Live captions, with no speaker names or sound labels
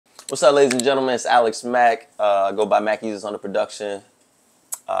What's up, ladies and gentlemen? It's Alex Mack. I go by Mackeezus on the production.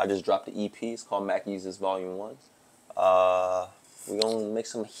 I just dropped the EP. It's called Mackeezus Volume 1. We're going to make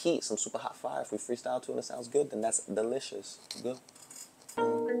some heat, some super hot fire. If we freestyle to it and it sounds good, then that's delicious. Good.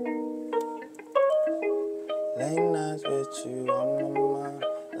 Late nights with you on my mind.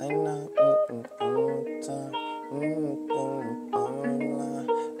 Late night, on time. Online.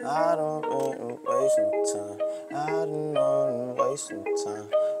 I don't want waste no time. I don't want to waste no time.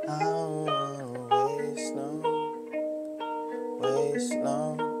 I don't want to waste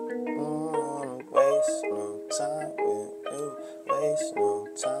no time with you. Waste no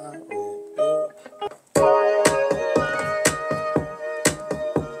time with you.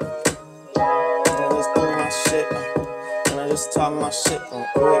 And I just do my shit, and I just talk my shit,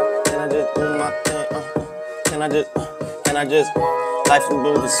 quick. And I just do my thing, and I just, life is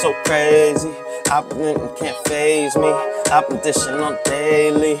moving so crazy. Opposition can't faze me. Opposition on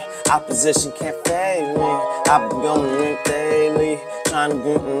daily. Opposition can't faze me. I've been going daily, trying to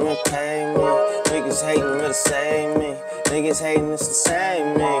get me and pay me. Niggas hating, it'll save me. Niggas hating, it's the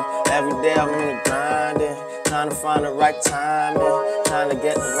same me. Every day I'm in the grinding, trying to find the right timing, trying to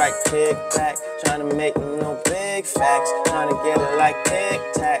get the right kickback, trying to make no big facts, trying to get it like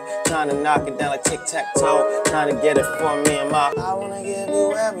tic-tac, trying to knock it down like tic-tac-toe, trying to get it for me and my. I wanna give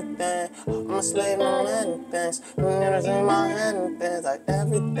you everything. I'm a slave on many things. Never in my head and things like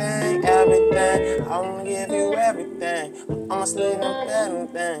everything, everything. I wanna give you everything. I'm a slave on many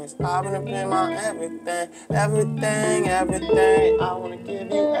things. I wanna pay my everything, everything, everything. I wanna give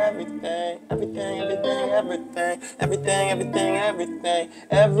you everything, everything, everything, everything, everything, everything, everything,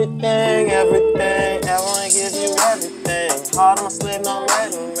 everything, everything. I wanna give you everything. Heart on my slave, no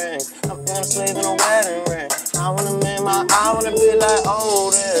wedding ring. I'm in a slave in a wedding ring. I wanna be like,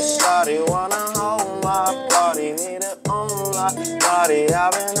 oh, this shawty wanna hold my body, need it on my body.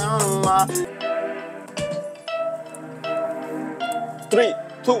 I've been on my 3,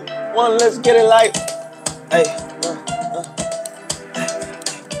 2, 1, let's get it like, hey.